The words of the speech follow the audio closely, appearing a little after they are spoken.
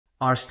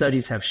our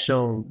studies have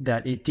shown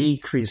that it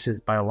decreases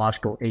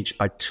biological age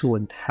by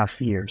 2.5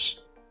 years.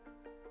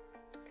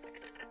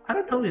 I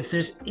don't know if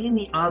there's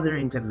any other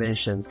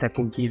interventions that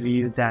can give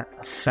you that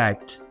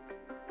effect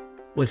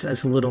with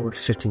as little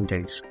as 15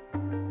 days.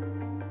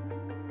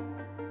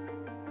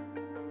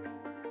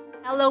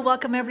 Hello,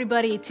 welcome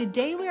everybody.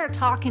 Today we are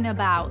talking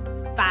about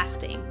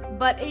fasting,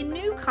 but a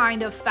new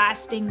kind of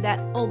fasting that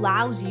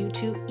allows you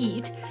to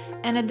eat,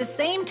 and at the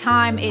same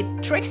time,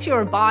 it tricks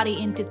your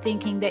body into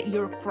thinking that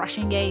you're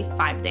crushing a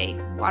 5-day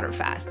water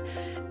fast.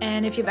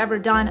 And if you've ever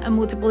done a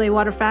multiple-day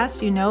water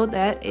fast, you know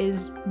that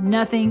is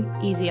nothing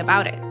easy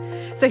about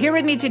it. So here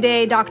with me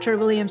today, Dr.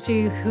 William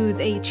Su, who's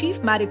a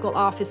chief medical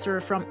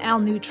officer from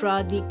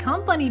L-Nutra, the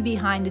company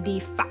behind the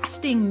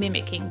fasting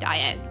mimicking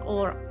diet,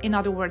 or in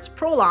other words,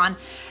 Prolon,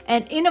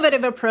 an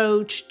innovative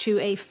approach to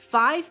a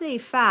 5-day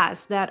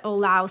fast that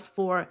allows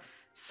for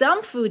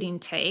some food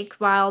intake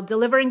while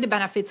delivering the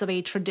benefits of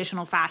a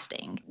traditional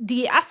fasting.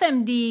 The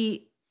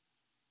FMD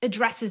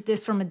addresses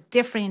this from a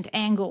different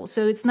angle.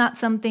 So it's not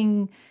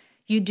something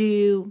you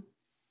do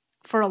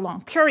for a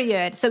long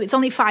period. So it's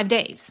only 5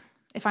 days,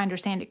 if I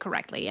understand it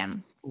correctly.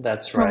 And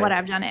that's right. From what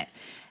I've done it.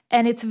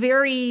 And it's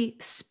very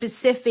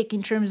specific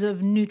in terms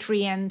of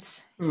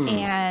nutrients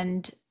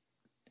and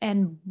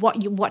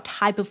what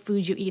type of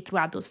food you eat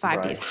throughout those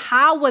 5 days.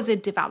 How was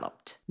it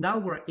developed? Now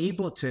we're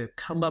able to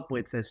come up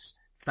with this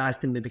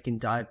fasting mimicking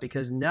diet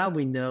because now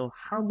we know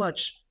how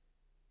much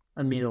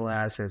amino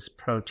acids,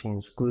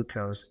 proteins,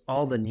 glucose,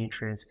 all the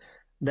nutrients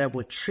that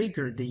would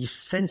trigger the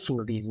sensing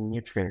of these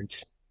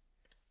nutrients.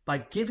 By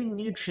giving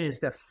nutrients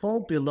that fall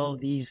below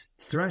these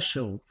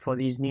threshold for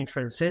these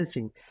nutrient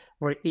sensing,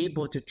 we're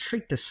able to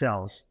trick the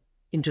cells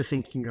into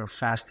thinking you're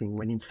fasting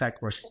when in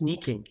fact we're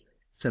sneaking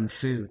some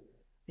food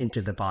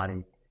into the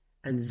body.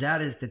 And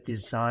that is the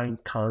design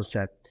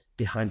concept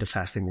behind the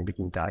fasting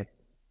mimicking diet.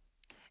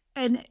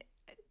 And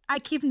I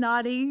keep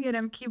nodding and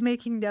I'm keep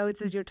making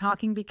notes as you're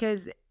talking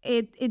because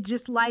it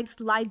just lights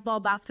light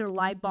bulb after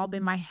light bulb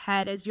in my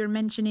head as you're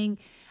mentioning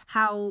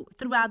how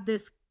throughout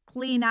this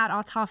clean out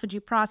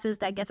autophagy process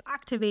that gets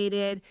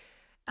activated,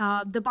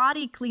 the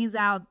body cleans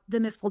out the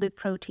misfolded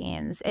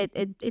proteins.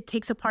 It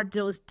takes apart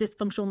those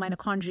dysfunctional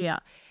mitochondria.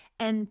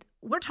 And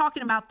we're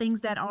talking about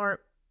things that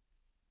are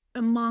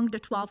among the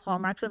 12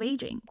 hallmarks of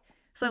aging.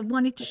 So I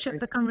wanted to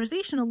shift the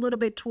conversation a little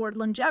bit toward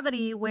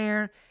longevity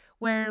where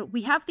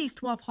we have these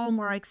 12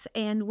 hallmarks,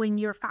 and when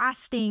you're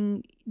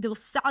fasting,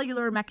 those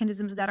cellular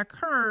mechanisms that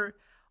occur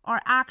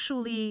are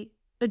actually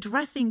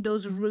addressing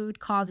those root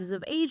causes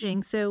of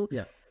aging. So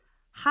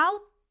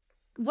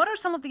what are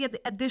some of the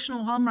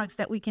additional hallmarks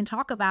that we can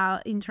talk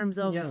about in terms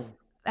of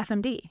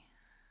FMD?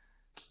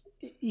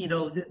 You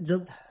know,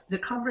 the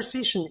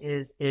conversation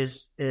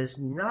is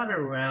not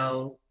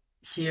around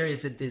here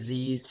is a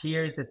disease,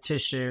 here is a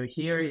tissue,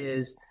 here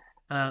is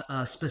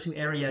a specific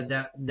area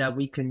that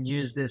we can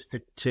use this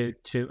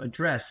to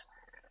address.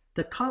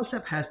 The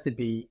concept has to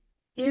be,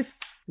 if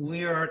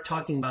we are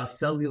talking about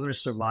cellular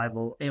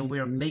survival and we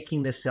are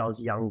making the cells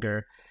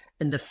younger,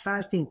 and the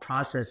fasting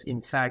process,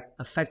 in fact,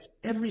 affects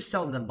every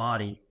cell in the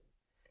body,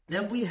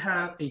 then we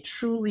have a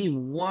truly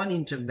one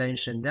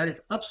intervention that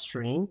is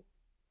upstream,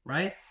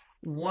 right?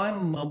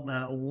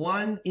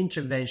 One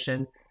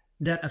intervention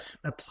that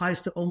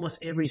applies to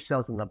almost every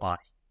cell in the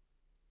body.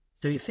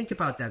 So you think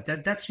about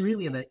that's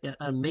really an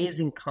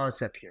amazing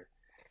concept here.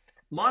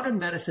 Modern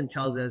medicine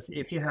tells us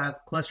if you have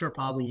cholesterol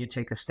problem, you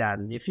take a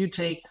statin. If you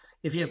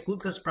have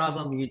glucose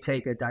problem, you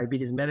take a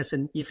diabetes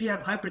medicine. If you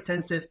have high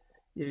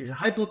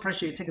blood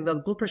pressure, you take another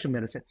blood pressure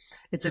medicine.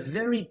 It's a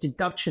very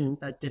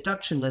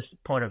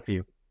deductionist point of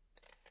view.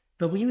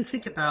 But when you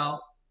think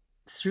about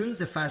through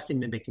the fasting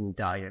mimicking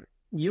diet,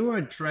 you are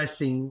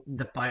addressing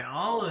the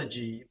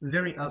biology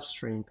very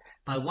upstream.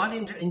 By one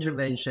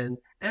intervention,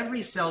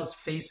 every cell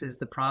faces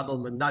the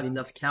problem of not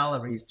enough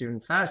calories during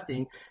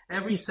fasting.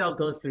 Every cell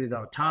goes through the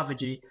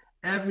autophagy.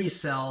 Every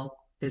cell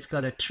is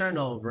going to turn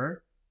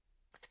over.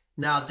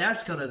 Now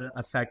that's going to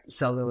affect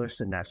cellular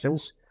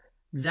senescence.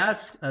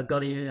 That's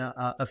going to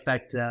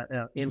affect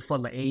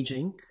inflammatory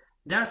aging.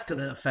 That's going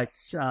to affect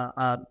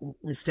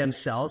stem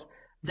cells.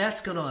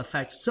 That's going to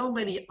affect so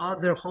many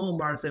other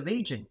hallmarks of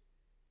aging.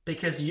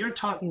 Because you're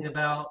talking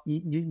about,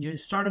 you're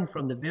starting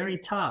from the very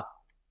top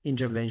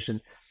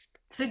intervention.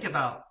 Think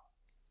about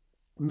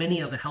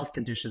many of the health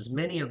conditions,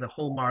 many of the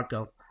hallmark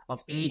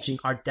of aging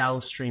are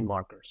downstream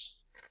markers.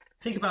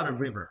 Think about a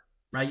river,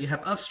 right? You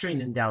have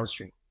upstream and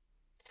downstream.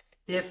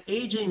 If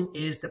aging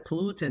is the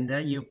pollutant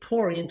that you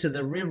pour into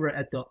the river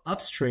at the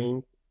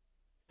upstream,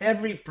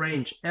 every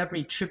branch,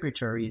 every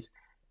tributaries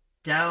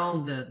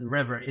down the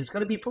river is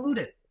going to be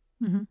polluted,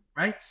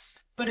 right?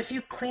 But if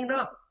you clean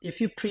up, if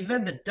you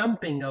prevent the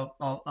dumping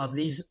of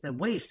these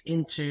waste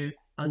into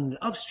an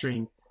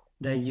upstream,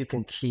 then you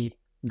can keep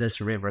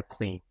this river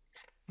clean.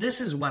 This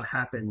is what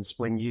happens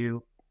when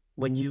you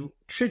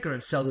trigger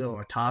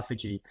cellular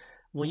autophagy.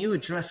 When you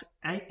address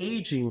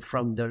aging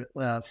from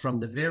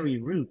the very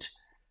root,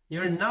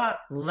 you're not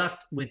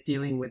left with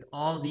dealing with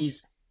all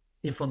these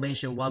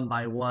inflammation one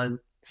by one,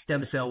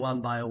 stem cell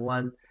one by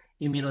one.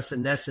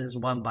 immunosenescence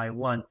one by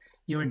one,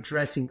 you're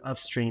addressing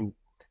upstream,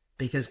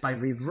 because by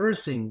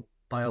reversing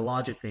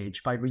biological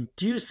age, by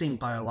reducing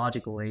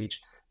biological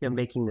age, you're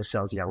making the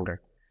cells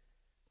younger.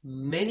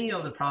 Many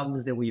of the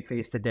problems that we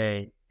face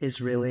today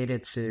is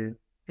related to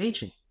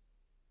aging,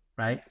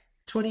 right?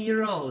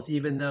 20-year-olds,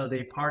 even though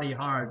they party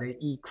hard, they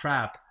eat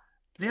crap,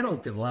 they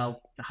don't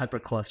develop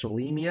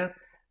hypercholesterolemia.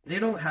 They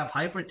don't have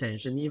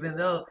hypertension, even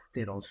though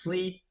they don't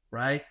sleep,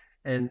 right?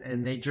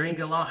 And they drink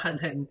a lot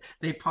and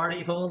they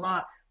party a whole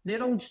lot. They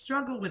don't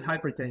struggle with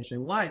hypertension.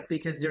 Why?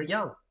 Because they're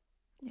young.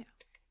 Yeah.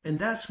 And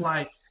that's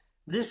why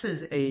this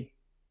is a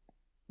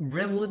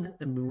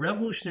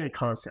revolutionary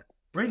concept,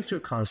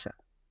 breakthrough concept.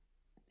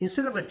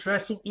 Instead of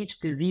addressing each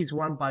disease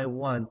one by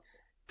one,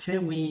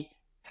 can we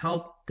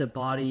help the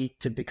body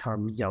to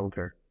become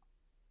younger?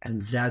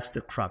 And that's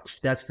the crux.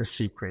 That's the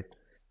secret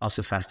of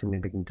the fasting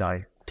mimicking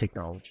diet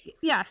technology.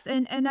 Yes,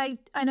 and I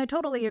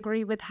totally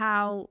agree with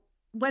how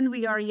when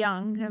we are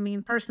young, I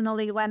mean,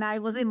 personally, when I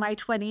was in my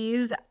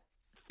 20s,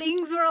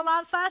 things were a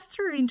lot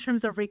faster in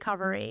terms of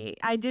recovery.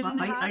 I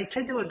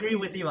tend to agree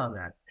with you on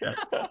that.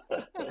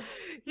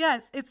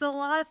 Yes, it's a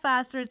lot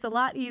faster. It's a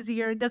lot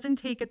easier. It doesn't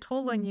take a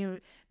toll on you.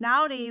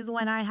 Nowadays,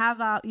 when I have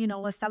a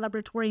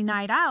celebratory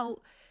night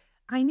out,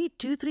 I need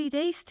 2-3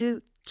 days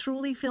to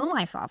truly feel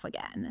myself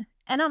again.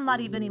 And I'm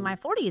not even in my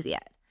 40s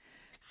yet.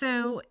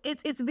 So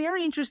it's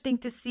very interesting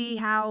to see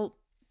how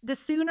the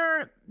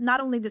sooner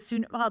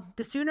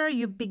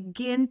you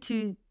begin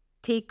to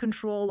take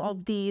control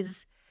of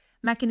these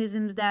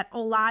mechanisms that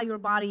allow your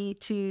body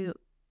to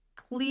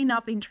clean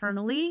up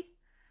internally,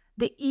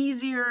 the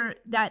easier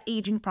that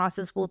aging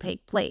process will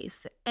take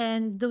place.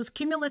 And those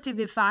cumulative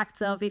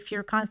effects of, if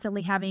you're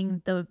constantly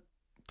having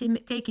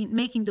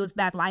making those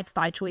bad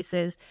lifestyle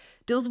choices,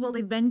 those will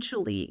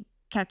eventually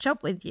catch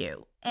up with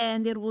you,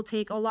 and it will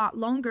take a lot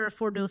longer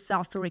for those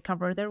cells to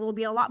recover. There will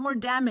be a lot more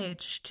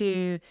damage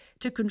to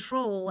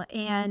control.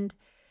 And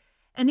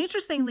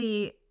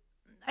interestingly,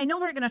 I know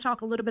we're going to talk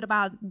a little bit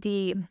about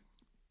the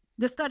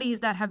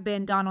studies that have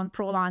been done on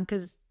Prolon,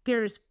 because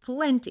there's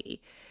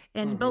plenty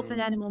in both in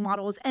animal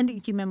models and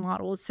in human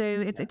models. So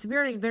it's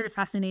very, very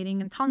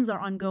fascinating, and tons are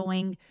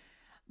ongoing.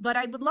 But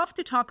I would love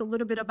to talk a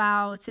little bit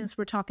about, since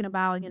we're talking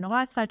about,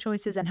 lifestyle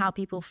choices and how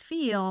people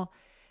feel,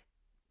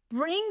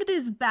 bring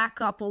this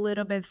back up a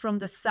little bit from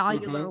the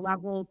cellular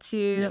level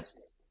to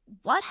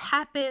what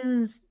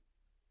happens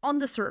on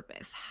the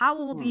surface. How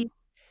will the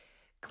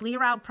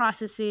clear out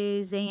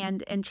processes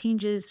and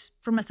changes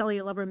from a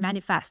cellular level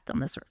manifest on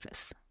the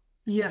surface?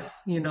 Yeah,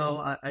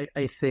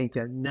 I think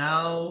that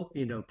now,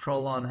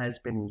 Prolon has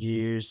been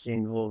used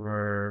in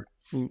over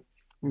a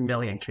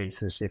million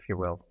cases, if you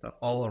will,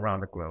 all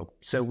around the globe.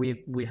 So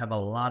we have a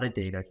lot of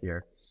data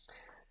here.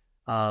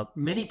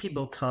 Many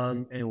people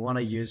come and want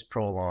to use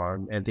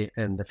Prolon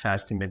and the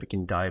fasting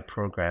mimicking diet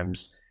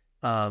programs.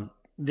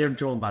 They're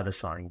drawn by the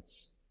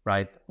science,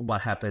 right?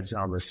 What happens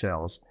on the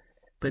cells,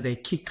 but they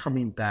keep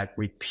coming back,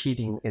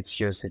 repeating its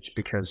usage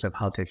because of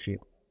how they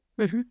feel.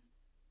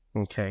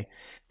 Okay,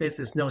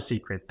 it's no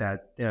secret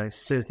that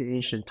since the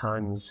ancient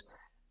times,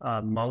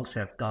 monks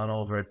have gone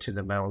over to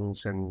the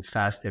mountains and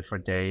fasted for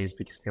days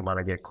because they want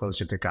to get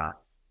closer to God.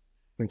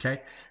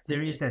 Okay,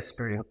 there is that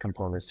spiritual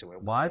component to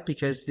it. Why?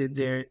 Because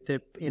they're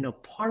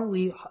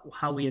partly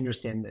how we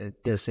understand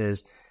this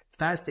is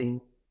fasting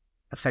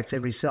affects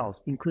every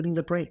cell, including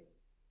the brain.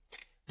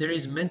 There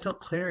is mental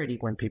clarity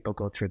when people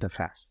go through the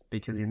fast,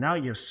 because now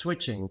you're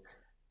switching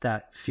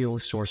that fuel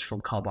source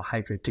from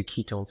carbohydrate to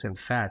ketones and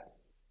fat,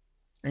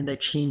 and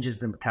that changes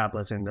the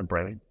metabolism in the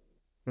brain.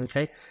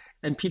 Okay,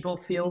 and people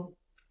feel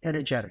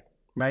energetic,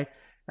 right?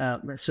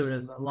 Sort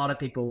of a lot of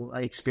people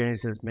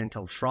experience this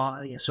mental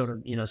fog,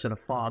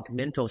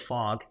 mental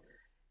fog,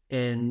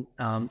 and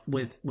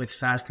with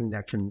fasting,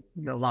 that can,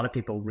 a lot of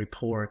people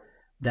report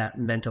that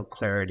mental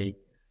clarity,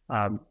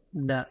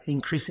 that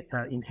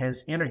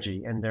enhance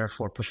energy and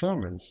therefore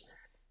performance,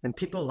 and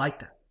people like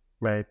that,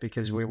 right?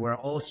 Because we were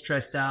all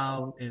stressed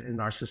out in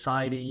our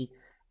society,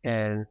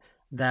 and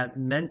that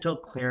mental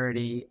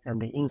clarity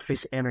and the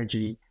increased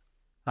energy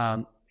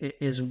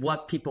is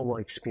what people will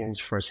experience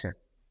firsthand.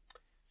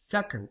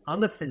 Second,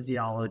 on the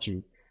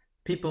physiology,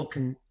 people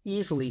can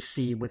easily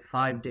see with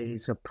 5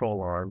 days of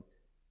Prolon,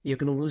 you're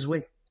going to lose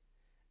weight.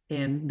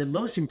 And the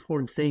most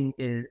important thing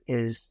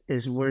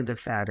is where the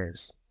fat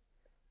is.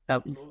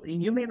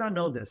 You may not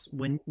know this.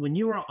 When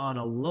you are on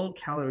a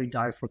low-calorie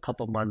diet for a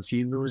couple of months,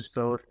 you lose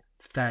both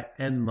fat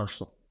and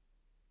muscle.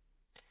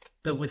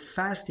 But with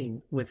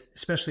fasting,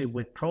 especially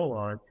with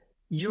Prolon,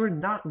 you're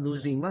not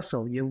losing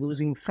muscle, you're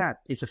losing fat.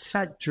 It's a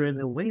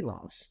fat-driven weight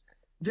loss.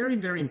 Very,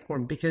 very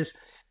important, because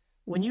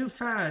when you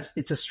fast,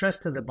 it's a stress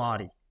to the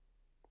body.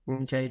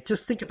 Okay,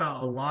 just think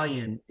about a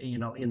lion,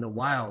 in the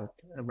wild,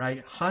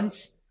 right?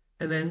 Hunts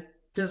and then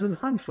doesn't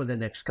hunt for the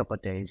next couple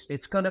of days.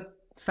 It's gonna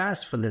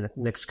fast for the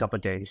next couple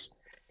of days,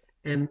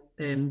 and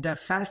that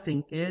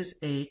fasting is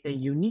a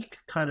unique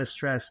kind of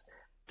stress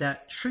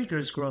that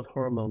triggers growth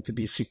hormone to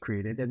be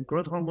secreted, and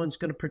growth hormone is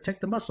going to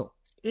protect the muscle.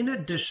 In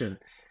addition,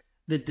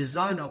 the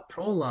design of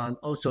Prolon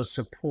also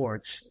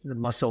supports the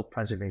muscle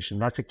preservation.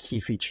 That's a key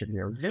feature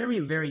here. Very,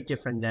 very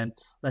different than,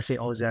 let's say,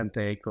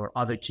 Ozempic or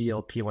other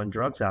GLP-1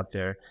 drugs out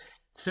there.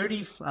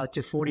 30 to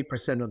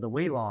 40% of the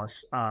weight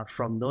loss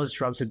from those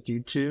drugs are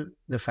due to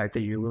the fact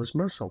that you lose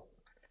muscle.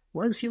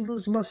 Once you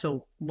lose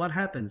muscle, what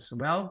happens?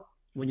 Well,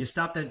 when you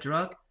stop that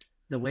drug,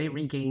 the weight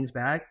regains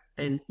back,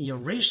 and your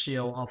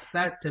ratio of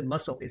fat to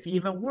muscle is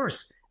even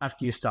worse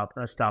after you stop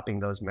stopping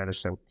those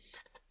medicine.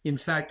 In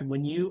fact,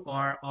 when you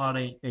are on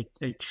a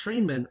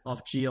treatment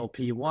of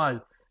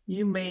GLP-1,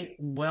 you may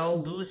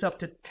well lose up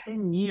to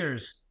 10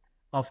 years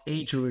of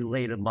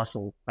age-related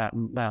muscle,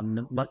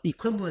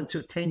 equivalent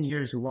to 10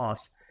 years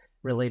loss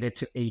related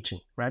to aging,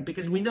 right?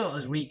 Because we know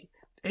as we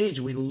age,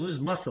 we lose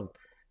muscle,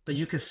 but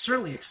you can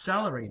certainly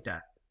accelerate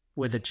that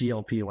with a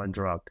GLP-1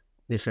 drug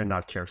if you're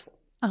not careful.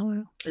 Oh,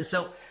 wow. And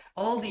so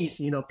all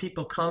these,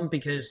 people come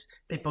because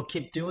people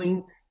keep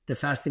doing the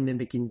fasting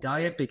mimicking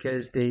diet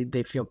because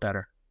they feel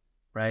better,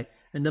 right?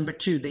 And number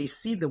two, they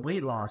see the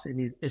weight loss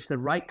and it's the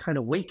right kind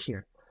of weight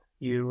here.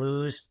 You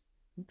lose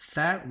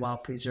fat while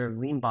preserving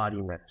lean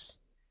body mass.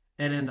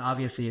 And then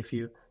obviously if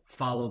you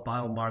follow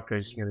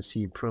biomarkers, you're going to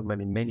see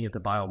improvement in many of the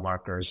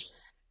biomarkers.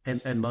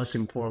 And most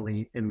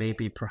importantly, it may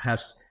be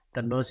perhaps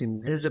the most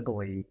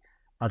invisibly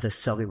are the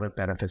cellular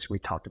benefits we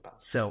talked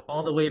about. So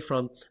all the way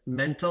from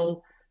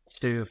mental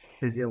to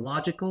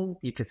physiological,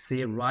 you can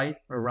see it right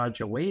around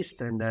your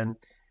waist, and then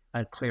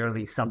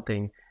clearly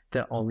something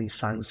that only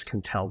science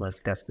can tell us.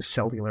 That's the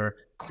cellular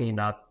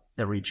cleanup,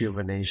 the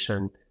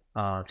rejuvenation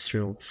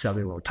through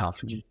cellular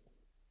autophagy.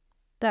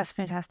 That's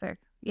fantastic.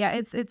 Yeah,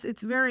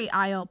 it's very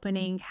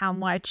eye-opening how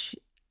much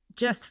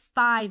just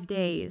 5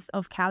 days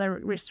of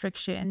calorie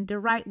restriction, the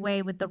right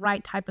way with the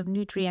right type of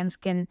nutrients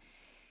can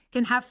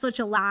have such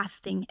a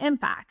lasting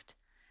impact.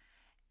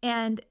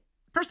 And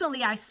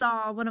personally, I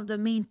saw one of the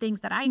main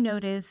things that I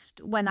noticed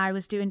when I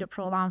was doing the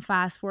Prolon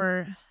fast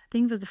for, I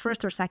think it was the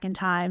first or second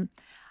time,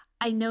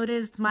 I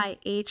noticed my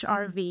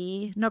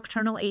HRV,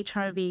 nocturnal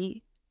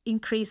HRV,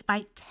 increased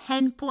by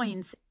 10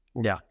 points.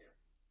 Yeah.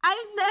 I've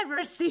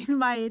never seen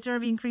my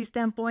HRV increase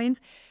 10 points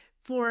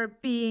for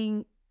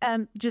being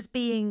just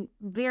being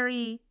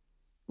very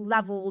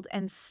leveled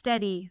and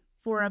steady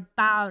for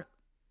about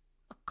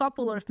a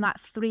couple or if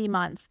not 3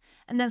 months,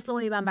 and then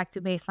slowly went back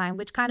to baseline,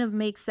 which kind of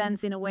makes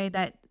sense in a way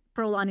that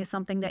Prolon is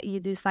something that you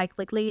do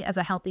cyclically as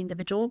a healthy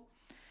individual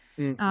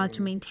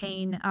to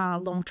maintain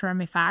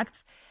long-term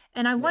effects.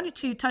 And I wanted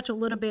to touch a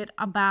little bit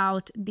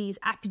about these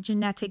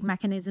epigenetic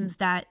mechanisms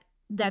that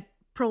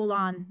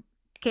Prolon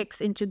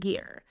kicks into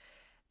gear,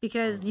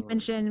 because you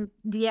mentioned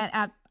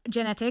the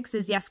genetics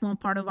is, yes, one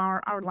part of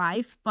our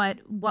life, but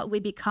what we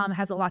become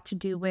has a lot to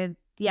do with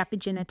the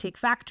epigenetic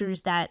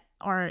factors that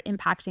are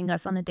impacting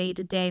us on a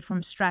day-to-day,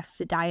 from stress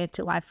to diet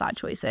to lifestyle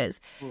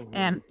choices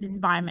and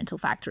environmental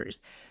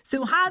factors.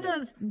 So how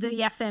does the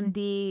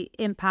FMD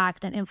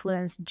impact and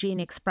influence gene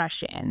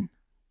expression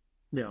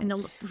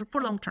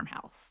for long-term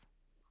health?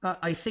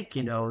 I think,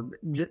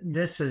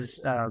 this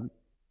is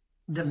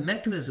the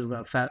mechanism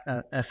of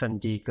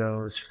FMD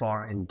goes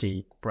far and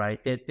deep, right?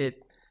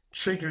 It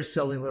triggers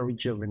cellular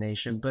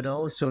rejuvenation, but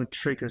also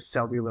triggers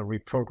cellular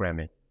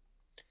reprogramming.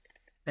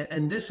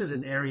 And this is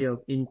an area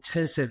of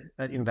intensive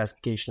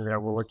investigation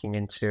that we're looking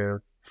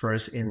into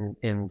first in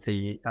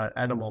the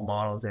animal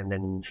models and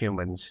then in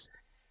humans.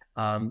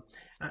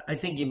 I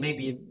think it may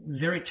be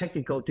very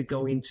technical to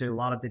go into a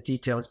lot of the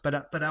details,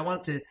 but I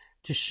want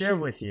to share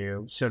with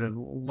you sort of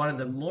one of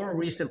the more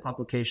recent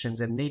publications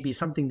and maybe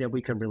something that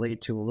we can relate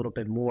to a little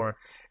bit more.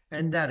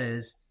 And that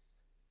is,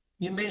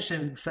 you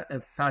mentioned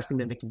fasting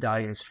mimicking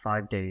diet is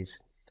 5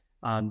 days.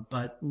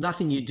 But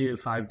nothing you do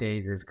 5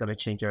 days is going to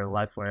change your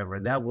life forever.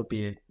 That would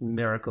be a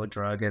miracle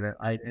drug.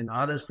 And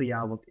honestly,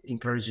 I would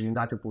encourage you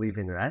not to believe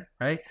in that,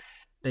 right?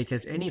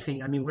 Because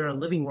anything, we're a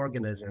living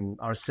organism.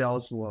 Our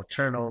cells will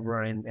turn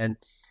over and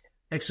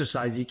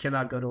exercise. You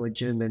cannot go to a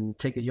gym and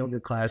take a yoga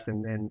class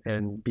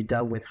and be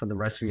done with for the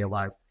rest of your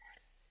life.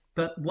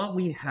 But what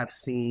we have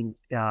seen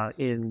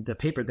in the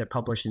paper that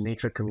published in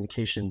Nature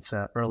Communications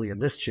earlier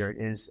this year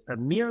is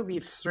merely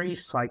 3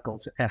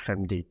 cycles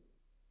FMD.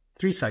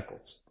 3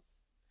 cycles.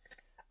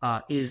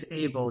 Is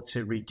able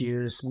to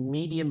reduce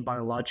median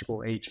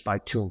biological age by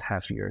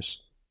 2.5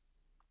 years.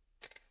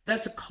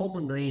 That's a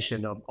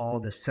culmination of all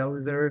the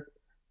cellular,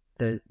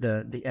 the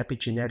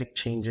epigenetic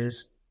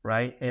changes,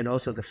 right? And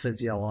also the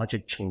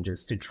physiologic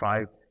changes to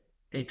drive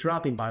a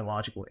drop in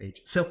biological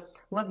age. So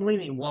let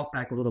me walk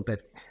back a little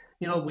bit.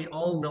 We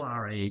all know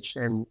our age,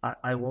 and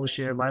I won't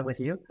share mine with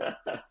you.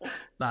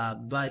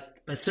 but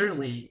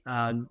certainly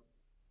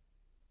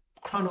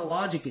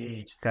chronological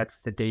age, that's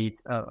the date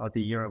of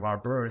the year of our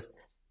birth,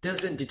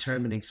 doesn't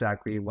determine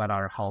exactly what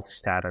our health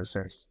status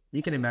is.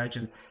 You can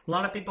imagine a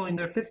lot of people in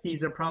their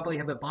 50s are probably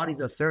have the bodies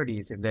of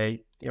 30s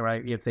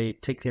if they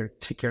take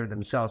care of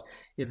themselves.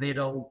 If they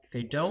don't,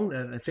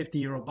 a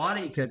 50-year-old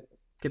body could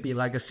be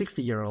like a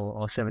 60-year-old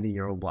or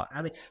 70-year-old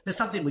body. There's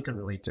something we can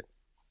relate to.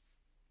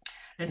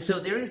 And so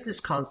there is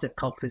this concept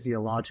called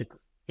physiological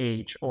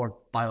age or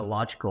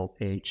biological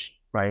age,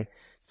 right?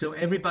 So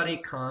everybody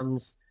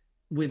comes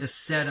with a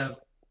set of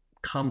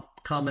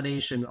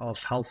combination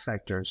of health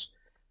factors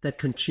that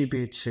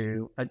contribute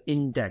to an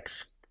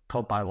index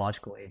called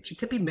biological age. It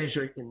can be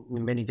measured in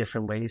many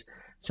different ways.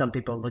 Some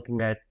people are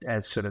looking at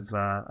sort of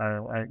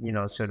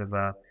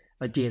a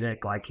DNA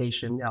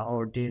glycation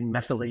or DNA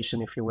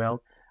methylation, if you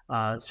will.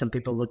 Some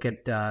people look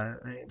at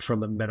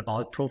from a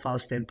metabolic profile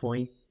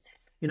standpoint.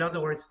 In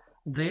other words,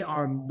 they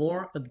are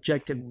more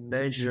objective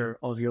measure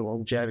of your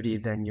longevity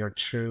than your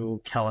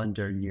true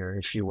calendar year,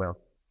 if you will.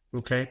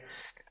 Okay,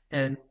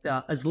 and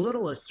as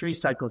little as 3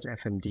 cycles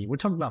FMD, we're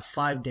talking about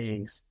 5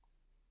 days,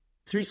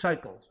 3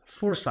 cycles,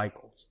 4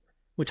 cycles.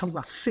 We're talking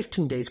about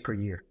 15 days per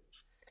year.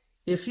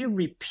 If you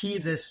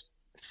repeat this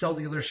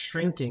cellular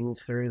shrinking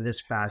through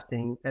this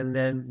fasting and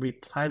then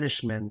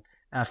replenishment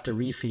after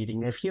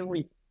refeeding, if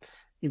you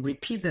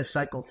repeat that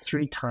cycle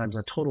 3 times,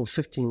 a total of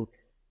 15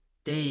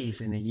 days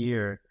in a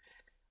year,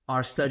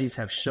 our studies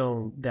have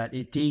shown that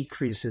it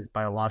decreases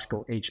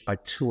biological age by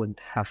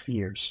 2.5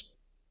 years.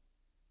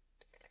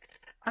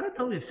 I don't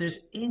know if there's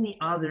any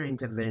other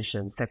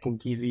interventions that can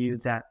give you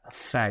that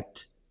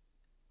effect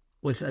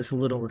with as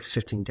little as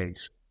 15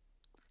 days.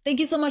 Thank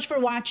you so much for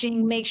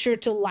watching. Make sure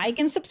to like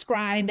and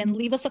subscribe and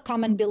leave us a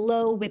comment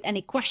below with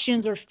any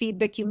questions or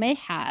feedback you may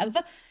have.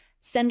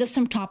 Send us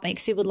some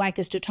topics you would like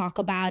us to talk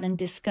about and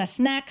discuss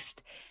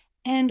next.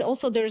 And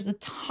also there's a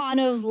ton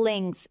of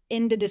links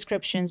in the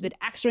descriptions with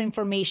extra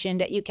information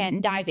that you can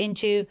dive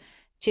into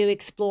to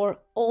explore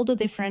all the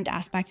different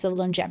aspects of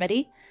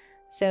longevity.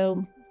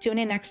 So tune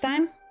in next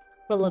time.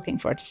 We're looking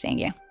forward to seeing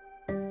you.